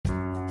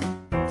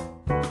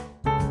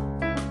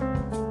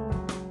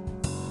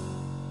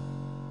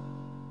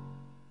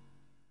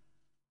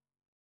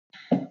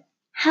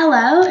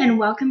Hello and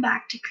welcome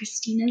back to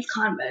Christina's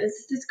Convos.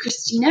 This is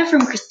Christina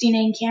from Christina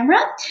and Camera,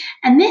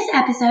 and this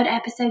episode,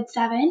 episode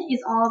 7,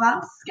 is all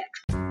about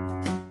schedule.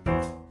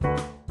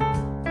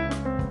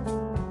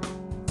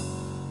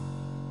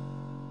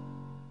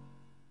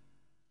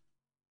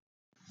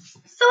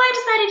 So I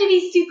decided to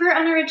be super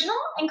unoriginal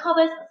and call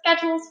this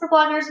Schedules for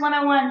Bloggers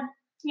 101.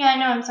 Yeah, I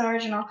know I'm so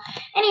original.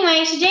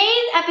 Anyway,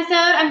 today's episode,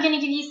 I'm going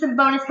to give you some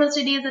bonus post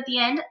ideas at the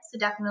end, so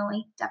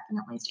definitely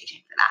stay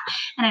tuned for that.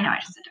 And I know I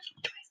just said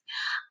definitely twice.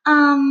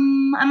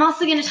 I'm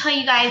also going to tell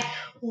you guys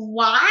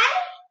why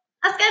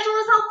a schedule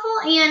is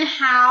helpful and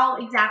how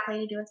exactly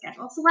to do a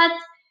schedule. So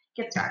let's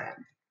get started.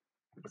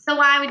 So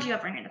why would you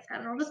ever need a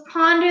schedule? Just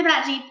ponder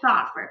that deep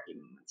thought for a few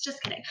moments.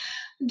 Just kidding.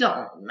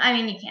 Don't. I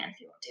mean, you can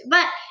if you want to.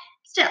 But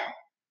still,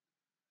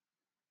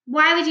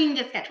 why would you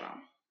need a schedule?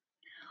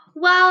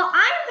 Well,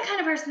 I'm the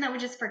kind of person that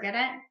would just forget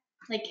it.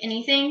 Like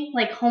anything,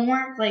 like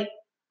homework, like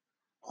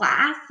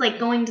class, like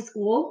going to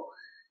school.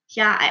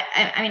 Yeah,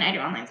 I mean, I do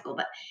online school,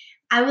 but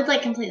I would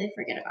like completely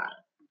forget about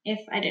it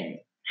if I didn't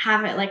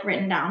have it like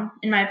written down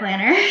in my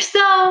planner.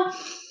 So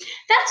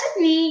that's just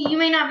me. You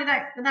may not be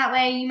that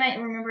way. You might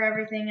remember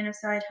everything, and if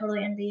so, I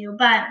totally envy you.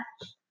 But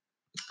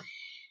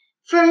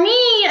for me,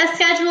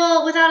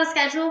 without a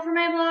schedule for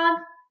my blog,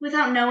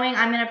 without knowing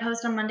I'm going to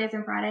post on Mondays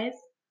and Fridays,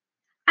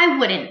 I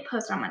wouldn't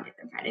post on Mondays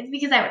and Fridays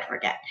because I would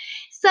forget.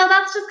 So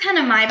that's just kind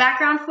of my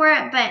background for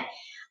it. But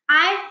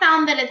I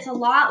found that it's a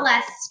lot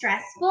less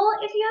stressful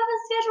if you have a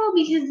schedule,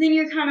 because then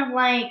you're kind of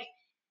like,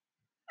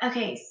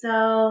 okay,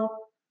 so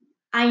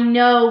I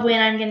know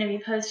when I'm going to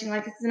be posting.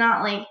 Like, it's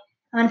not like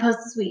I'm going to post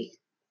this week.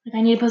 Like,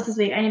 I need to post this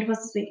week.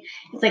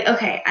 It's like,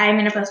 okay, I'm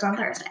going to post on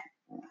Thursday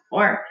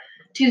or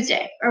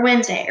Tuesday or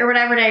Wednesday or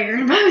whatever day you're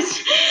going to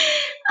post.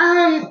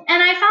 And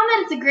I found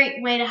that it's a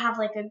great way to have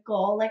like a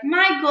goal. Like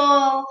my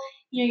goal,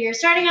 you're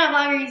starting out a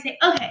blogger, you say,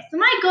 okay, so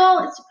my goal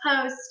is to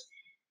post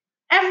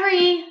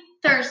every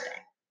Thursday.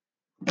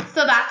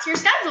 So that's your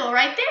schedule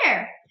right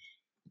there.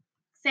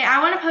 Say,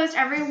 I want to post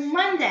every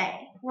Monday.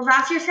 Well,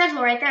 that's your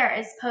schedule right there,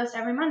 is post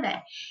every Monday.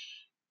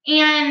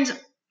 And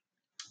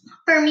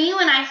for me,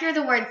 when I hear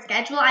the word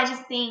schedule, I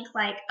just think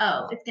like,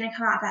 oh, it's going to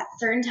come out at a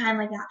certain time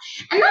like that.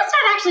 And that's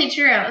not actually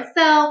true.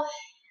 So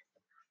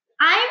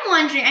I'm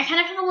wondering, I kind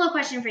of have a little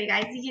question for you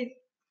guys, because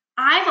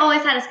I've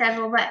always had a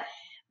schedule, but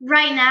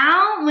right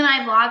now when I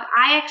vlog,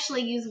 I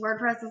actually use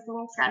WordPress as a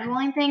little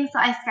scheduling thing. So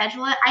I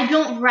schedule it. I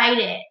don't write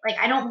it. Like,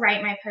 I don't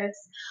write my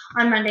posts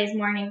on Mondays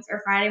mornings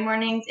or Friday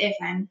mornings if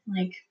I'm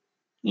like,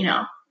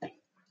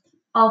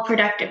 all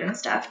productive and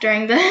stuff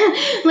during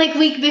the like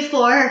week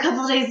before or a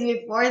couple days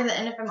before.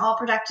 And if I'm all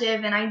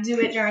productive and I do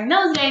it during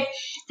those days,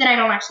 then I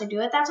don't actually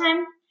do it that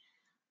time.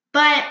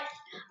 But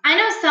I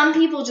know some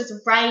people just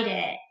write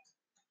it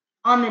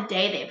on the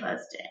day they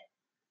post it.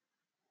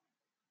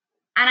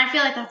 And I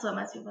feel like that's what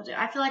most people do.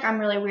 I feel like I'm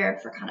really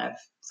weird for kind of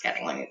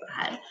scheduling it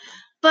ahead.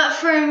 But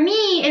for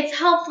me, it's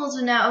helpful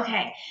to know,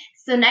 okay,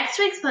 so next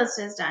week's post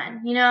is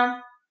done,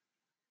 And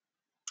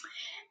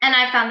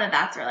I found that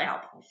that's really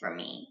helpful for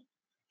me.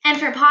 And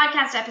for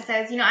podcast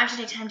episodes, I have to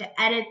take time to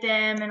edit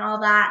them and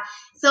all that.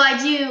 So I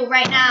do,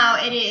 right now,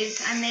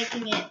 I'm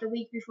making it the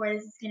week before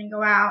this is going to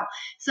go out.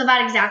 So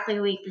about exactly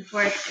a week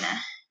before it's going to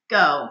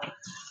go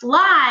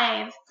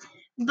live.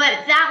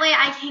 But that way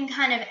I can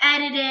kind of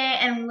edit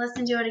it and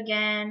listen to it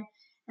again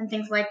and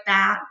things like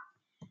that.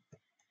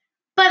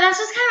 But that's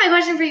just kind of my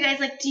question for you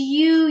guys. Like, do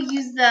you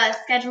use the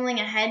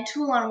scheduling ahead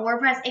tool on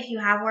WordPress if you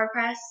have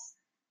WordPress?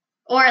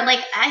 Or,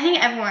 like, I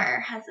think everywhere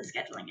has the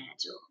scheduling ahead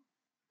tool.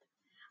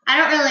 I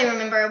don't really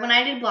remember. When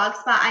I did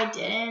Blogspot, I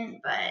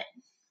didn't, but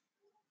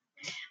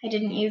I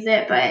didn't use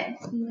it, but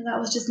that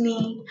was just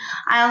me.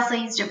 I also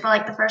used it for,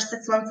 like, the first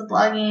 6 months of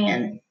blogging,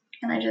 and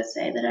can I just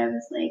say that I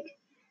was, like,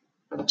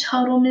 a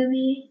total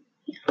newbie?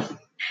 Yeah.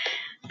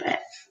 But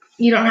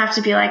you don't have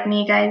to be like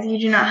me, guys. You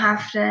do not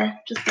have to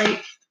just,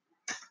 like,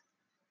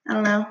 I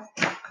don't know,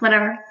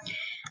 whatever.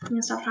 I'm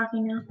going to stop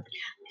talking now.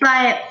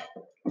 But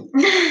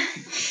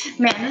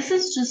man, this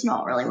is just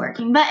not really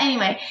working. But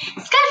anyway,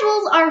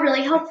 schedules are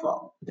really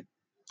helpful.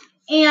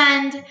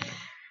 And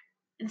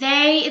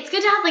it's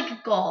good to have like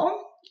a goal.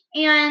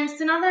 And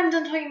so now that I'm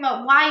done talking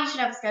about why you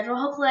should have a schedule,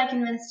 hopefully I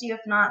convinced you.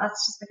 If not,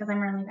 that's just because I'm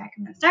really bad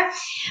convincer.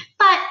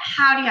 But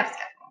how do you have a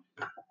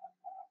schedule?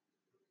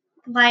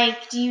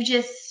 Like, do you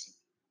just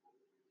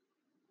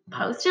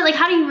post it? Like,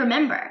 how do you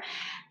remember?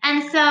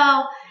 And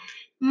so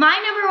my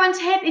number one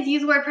tip is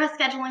use WordPress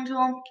scheduling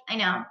tool. I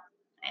know.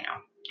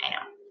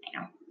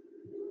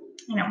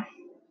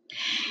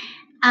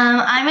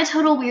 I'm a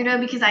total weirdo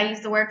because I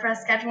use the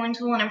WordPress scheduling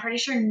tool, and I'm pretty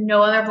sure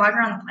no other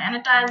blogger on the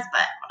planet does,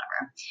 but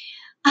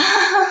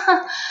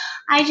whatever.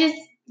 I just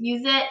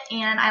use it,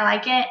 and I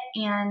like it,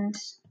 and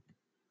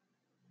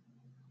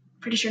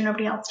pretty sure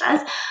nobody else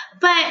does.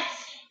 But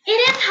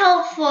it is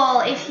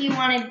helpful if you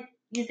want to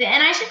use it,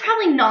 and I should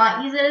probably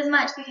not use it as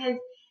much, because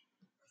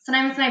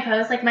sometimes when I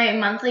post, like my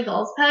monthly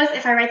goals post,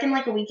 if I write them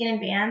like a week in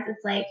advance,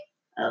 it's like,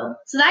 oh.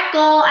 So that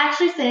goal, I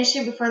actually finished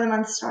it before the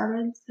month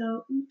started,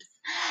 so oops.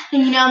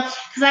 And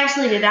because I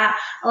actually did that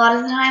a lot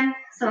of the time.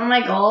 Some of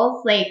my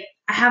goals, like,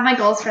 I have my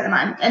goals for the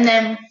month, and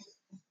then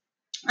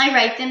I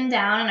write them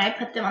down and I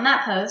put them on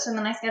that post, and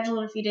then I schedule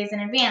it a few days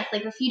in advance,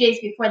 like a few days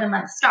before the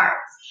month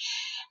starts.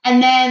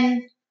 And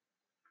then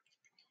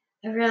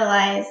I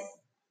realize,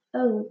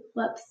 oh,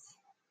 whoops,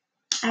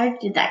 I already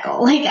did that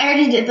goal. Like, I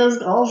already did those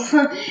goals,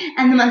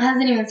 and the month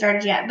hasn't even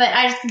started yet, but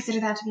I just consider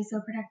that to be so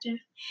productive.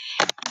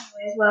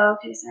 Anyways, well,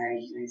 okay,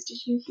 sorry, you guys, did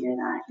you hear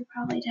that? You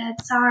probably did.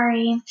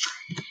 Sorry.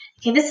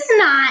 Okay, this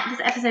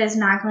episode is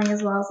not going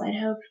as well as I'd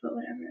hoped, but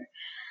whatever.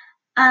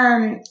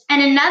 And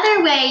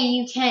another way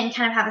you can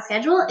kind of have a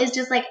schedule is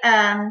just like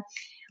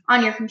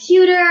on your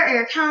computer or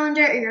your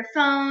calendar or your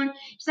phone,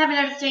 just have a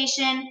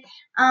notification.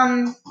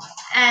 And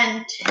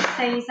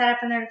say you set up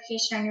a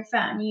notification on your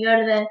phone. You go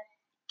to the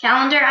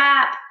calendar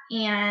app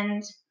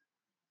and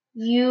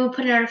you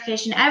put a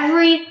notification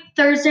every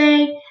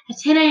Thursday at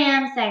 10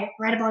 a.m. Say,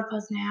 write a blog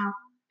post now.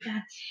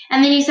 Yeah.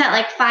 And then you set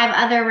like 5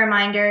 other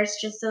reminders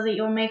just so that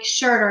you'll make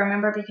sure to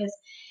remember, because,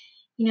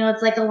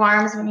 it's like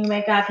alarms when you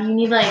wake up. You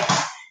need like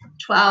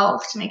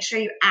 12 to make sure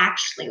you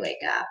actually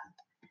wake up.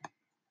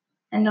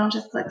 And don't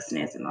just click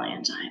snooze a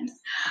million times.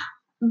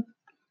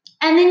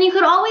 And then you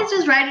could always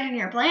just write it in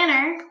your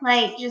planner.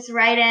 Like, just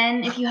write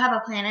in if you have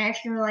a planner.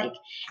 If you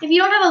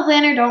don't have a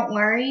planner, don't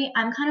worry.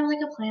 I'm kind of like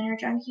a planner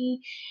junkie.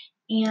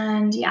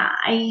 And yeah,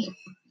 I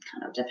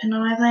kind of depend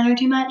on my planner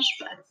too much.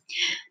 But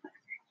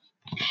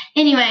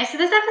anyway, so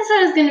this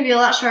episode is going to be a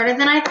lot shorter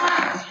than I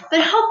thought.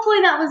 But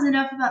hopefully that was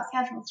enough about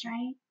schedules,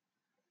 right?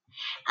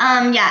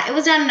 Yeah, it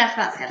was not enough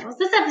about schedules.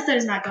 This episode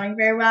is not going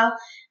very well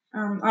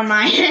on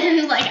my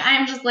end. Like,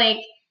 I'm just like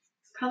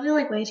probably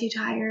like way too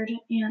tired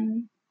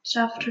and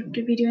stuff to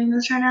be doing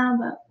this right now,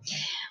 but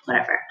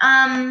whatever.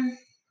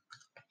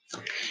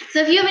 So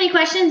if you have any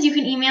questions, you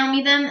can email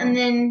me them, and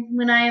then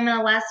when I am in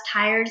a less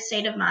tired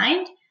state of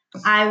mind,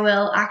 I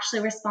will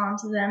actually respond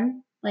to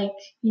them, like,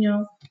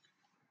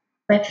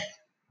 with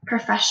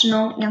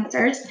professional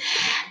answers.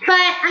 But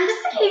I'm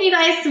just going to give you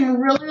guys some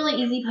really,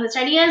 really easy post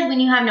ideas when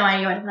you have no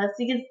idea what to post,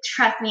 because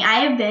trust me,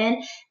 I have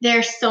been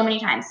there so many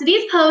times. So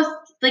these posts,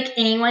 like,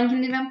 anyone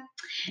can do them.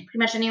 Pretty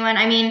much anyone.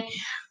 I mean,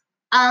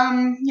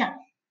 yeah.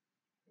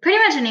 Pretty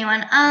much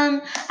anyone. I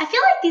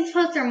feel like these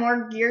posts are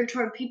more geared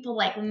toward people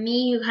like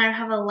me who kind of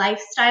have a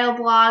lifestyle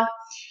blog,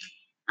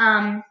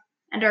 and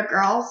are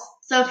girls.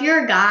 So if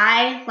you're a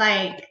guy,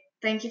 like,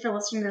 thank you for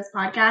listening to this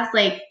podcast.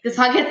 Like, this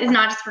podcast is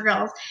not just for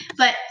girls,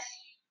 but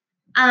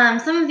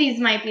some of these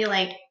might be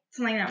like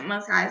something that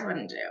most guys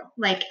wouldn't do,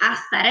 like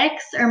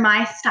aesthetics or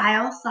my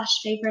style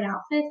 / favorite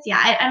outfits. Yeah,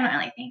 I don't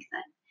really think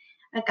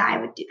that a guy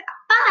would do that.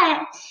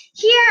 But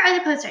here are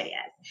the post ideas.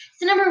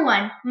 So number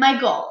 1, my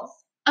goals.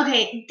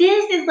 Okay,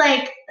 this is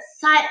like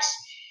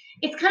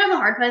it's kind of a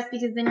hard post,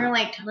 because then you're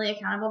like totally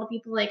accountable to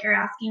people. Like, you're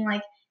asking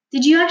like,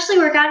 did you actually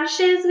work out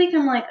today this week?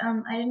 I'm like,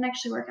 I didn't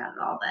actually work out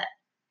at all, but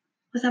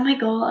was that my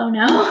goal? Oh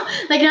no.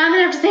 Like, now I'm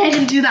gonna have to say I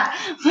didn't do that.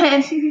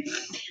 But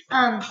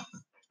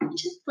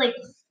just like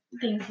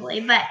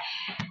thankfully. But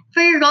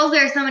for your goals,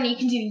 there are so many. You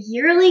can do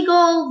yearly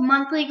goals,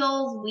 monthly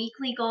goals,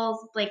 weekly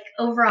goals, like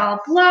overall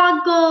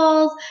blog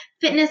goals,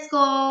 fitness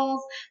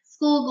goals,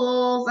 school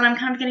goals, and I'm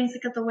kind of getting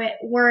sick of the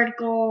word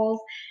goals.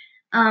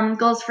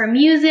 Goals for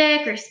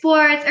music or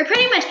sports or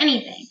pretty much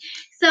anything.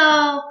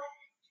 So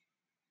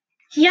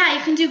yeah,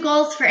 you can do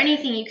goals for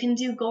anything. You can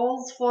do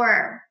goals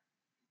for,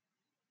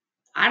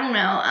 I don't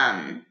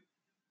know,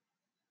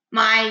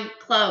 my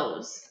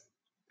clothes.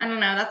 I don't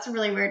know. That's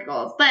really weird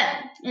goals. But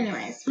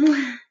anyways,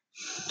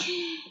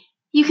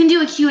 you can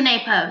do a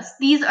Q&A post.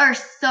 These are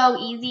so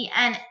easy,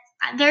 and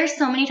there's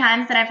so many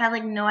times that I've had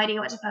like no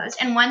idea what to post.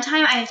 And one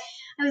time I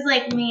was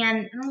like,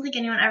 man, I don't think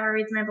anyone ever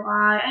reads my blog.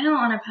 I don't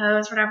want to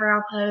post, whatever,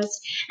 I'll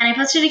post. And I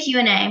posted a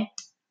Q&A.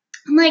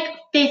 And like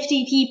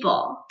 50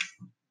 people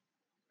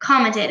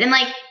commented. And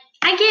like,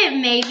 I get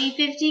maybe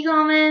 50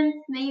 comments,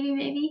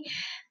 maybe,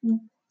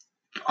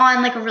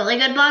 on like a really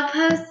good blog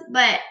post.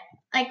 But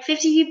like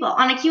 50 people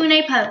on a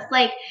Q&A post.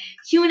 Like,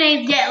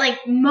 Q&As get like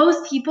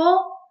most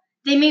people,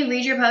 they may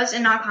read your post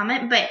and not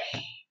comment. But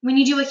when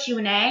you do a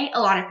Q&A,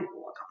 a lot of people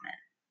will comment.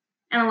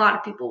 And a lot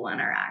of people will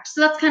interact.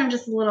 So that's kind of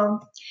just a little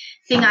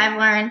thing I've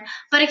learned.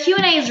 But a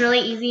Q&A is really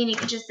easy, and you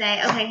can just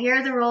say, okay, here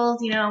are the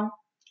rules,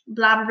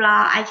 blah, blah,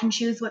 blah. I can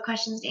choose what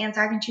questions to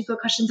answer. I can choose what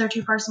questions are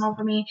too personal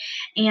for me,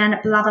 and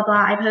blah, blah,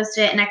 blah. I post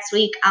it next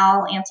week.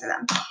 I'll answer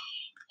them.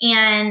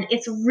 And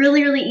it's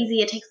really, really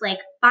easy. It takes like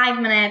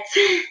 5 minutes.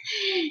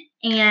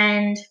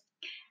 And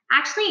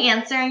actually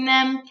answering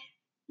them,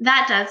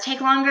 that does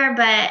take longer,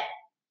 but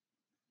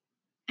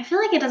I feel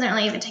like it doesn't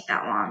really even take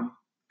that long.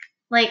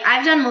 Like,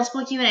 I've done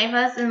multiple Q&A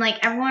posts, and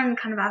like everyone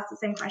kind of asks the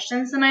same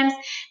questions sometimes.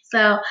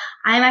 So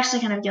I'm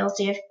actually kind of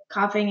guilty of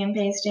copying and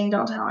pasting.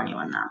 Don't tell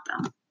anyone that,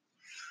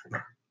 though.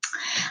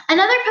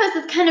 Another post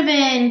that's kind of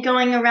been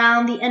going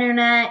around the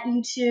internet,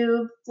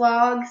 YouTube,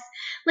 vlogs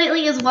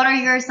lately is, what are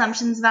your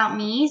assumptions about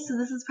me? So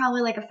this is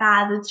probably like a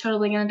fad that's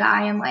totally going to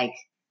die in like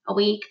a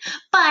week.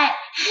 But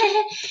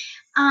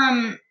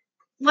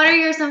what are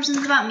your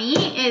assumptions about me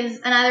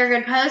is another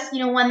good post,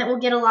 one that will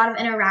get a lot of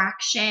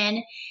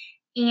interaction.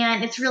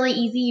 And it's really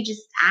easy. You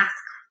just ask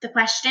the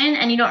question,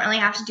 and you don't really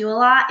have to do a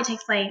lot. It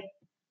takes like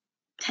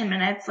 10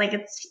 minutes. Like,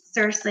 it's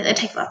seriously, it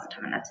takes less than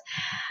 10 minutes.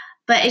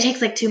 But it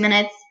takes like 2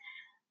 minutes.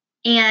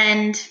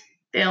 And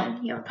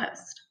boom, you have a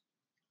post.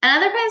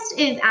 Another post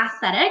is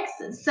aesthetics.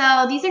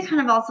 So these are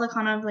kind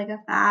of like a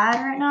fad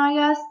right now, I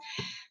guess.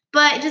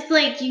 But just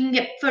like, you can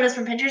get photos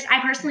from Pinterest. I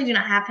personally do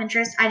not have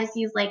Pinterest. I just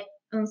use like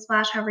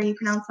Unsplash, however you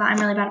pronounce that. I'm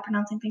really bad at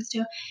pronouncing things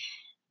too.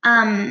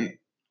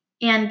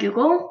 And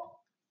Google.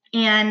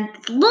 And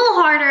it's a little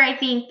harder, I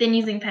think, than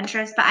using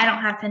Pinterest, but I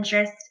don't have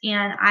Pinterest,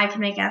 and I can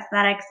make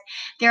aesthetics.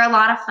 They're a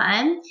lot of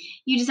fun.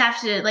 You just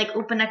have to, like,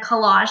 open a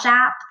collage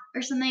app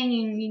or something.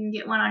 You can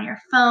get one on your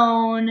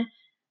phone,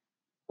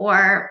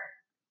 or,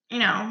 you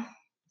know,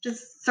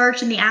 just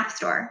search in the App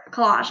Store,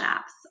 collage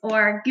apps,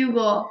 or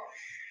Google,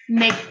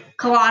 make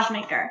collage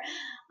maker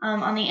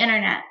on the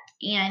internet.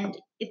 And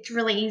it's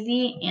really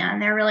easy,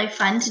 and they're really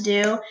fun to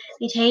do.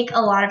 They take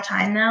a lot of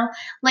time, though.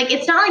 Like,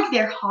 it's not like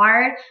they're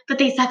hard, but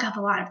they suck up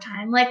a lot of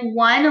time. Like,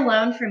 one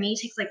alone for me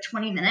takes like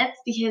 20 minutes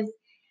because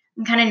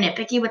I'm kind of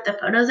nitpicky with the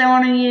photos I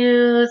want to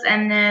use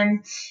and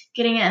then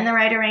getting it in the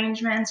right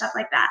arrangement and stuff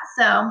like that.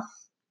 So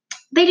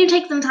they do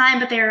take some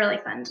time, but they're really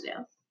fun to do.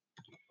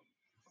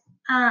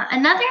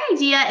 Another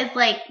idea is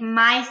like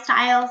my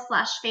style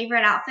 /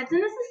 favorite outfits.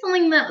 And this is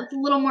something that's a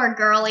little more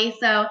girly.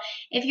 So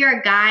if you're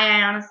a guy,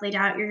 I honestly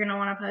doubt you're going to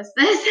want to post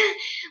this.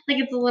 Like,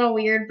 it's a little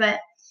weird, but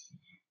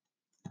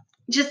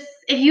just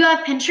if you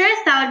have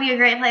Pinterest, that would be a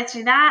great place to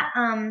do that.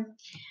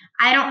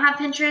 I don't have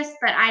Pinterest,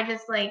 but I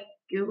just like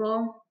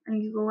Google, and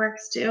Google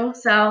works too.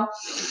 So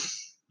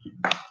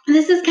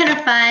this is kind of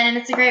fun, and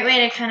it's a great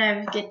way to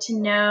kind of get to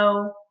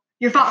know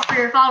for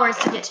your followers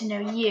to get to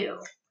know you.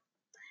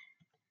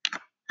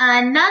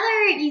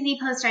 Another easy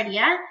post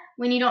idea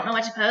when you don't know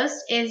what to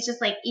post is just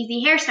like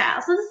easy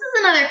hairstyle. So this is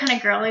another kind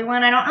of girly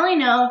one. I don't really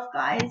know if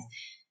guys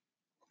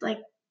like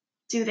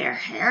do their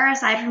hair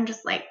aside from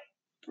just like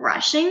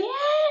brushing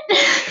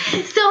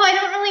it. So I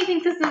don't really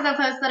think this is a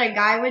post that a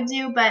guy would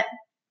do, but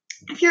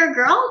if you're a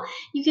girl,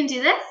 you can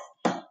do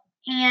this.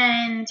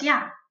 And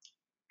yeah.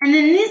 And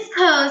then this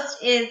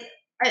post is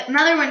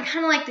another one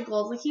kind of like the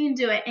goals. Like, you can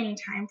do it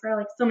anytime for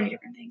like so many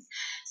different things.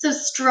 So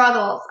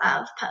struggles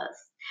of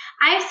posts.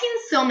 I've seen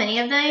so many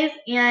of these,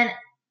 and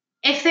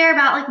if they're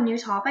about like new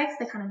topics,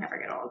 they kind of never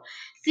get old.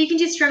 So you can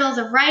do struggles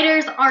of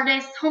writers,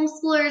 artists,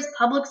 homeschoolers,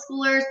 public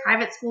schoolers,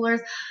 private schoolers,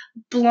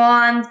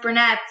 blondes,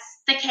 brunettes,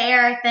 thick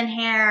hair, thin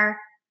hair,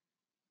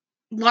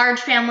 large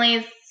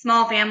families,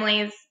 small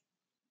families,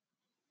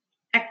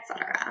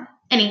 etc.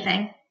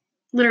 Anything.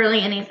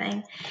 Literally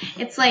anything.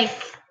 It's like,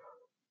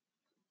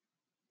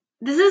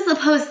 this is the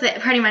post that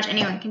pretty much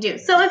anyone can do.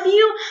 So if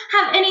you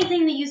have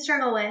anything that you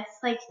struggle with,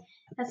 like,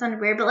 that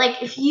sounded weird, but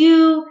like if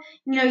you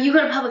go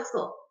to public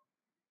school,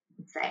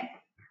 say,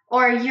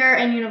 or you're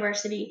in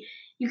university,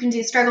 you can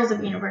do struggles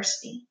of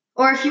university.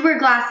 Or if you wear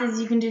glasses,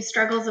 you can do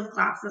struggles of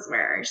glasses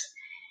wearers.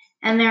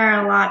 And there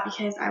are a lot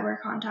because I wear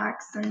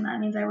contacts, and that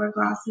means I wear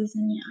glasses,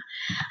 and yeah.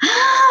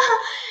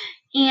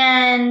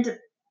 And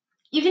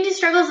you can do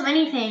struggles of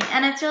anything,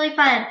 and it's really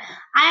fun.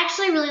 I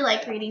actually really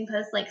like reading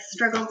posts like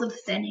struggles of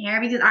thin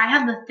hair because I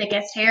have the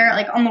thickest hair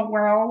like on the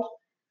world.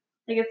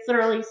 Like, it's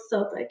literally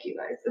so thick, you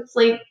guys. It's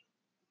like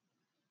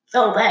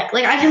so thick.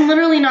 Like, I can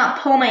literally not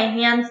pull my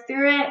hands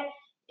through it.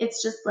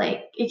 It's just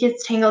like, it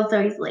gets tangled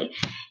so easily.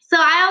 So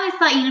I always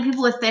thought,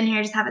 people with thin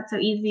hair just have it so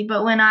easy.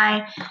 But when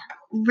I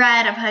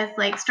read a post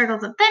like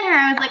struggles of thin hair,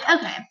 I was like,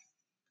 okay,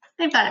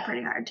 they've got it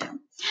pretty hard too. So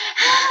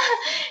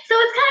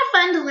it's kind of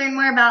fun to learn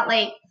more about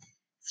like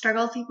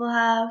struggles people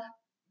have.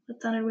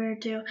 That sounded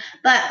weird too.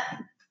 But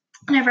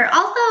whatever.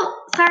 Also,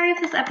 sorry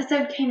if this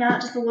episode came out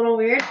just a little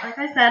weird. Like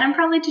I said, I'm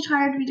probably too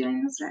tired to be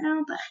doing this right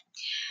now, but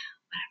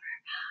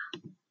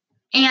whatever.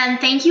 And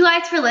thank you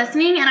guys for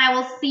listening, and I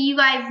will see you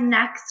guys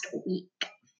next week.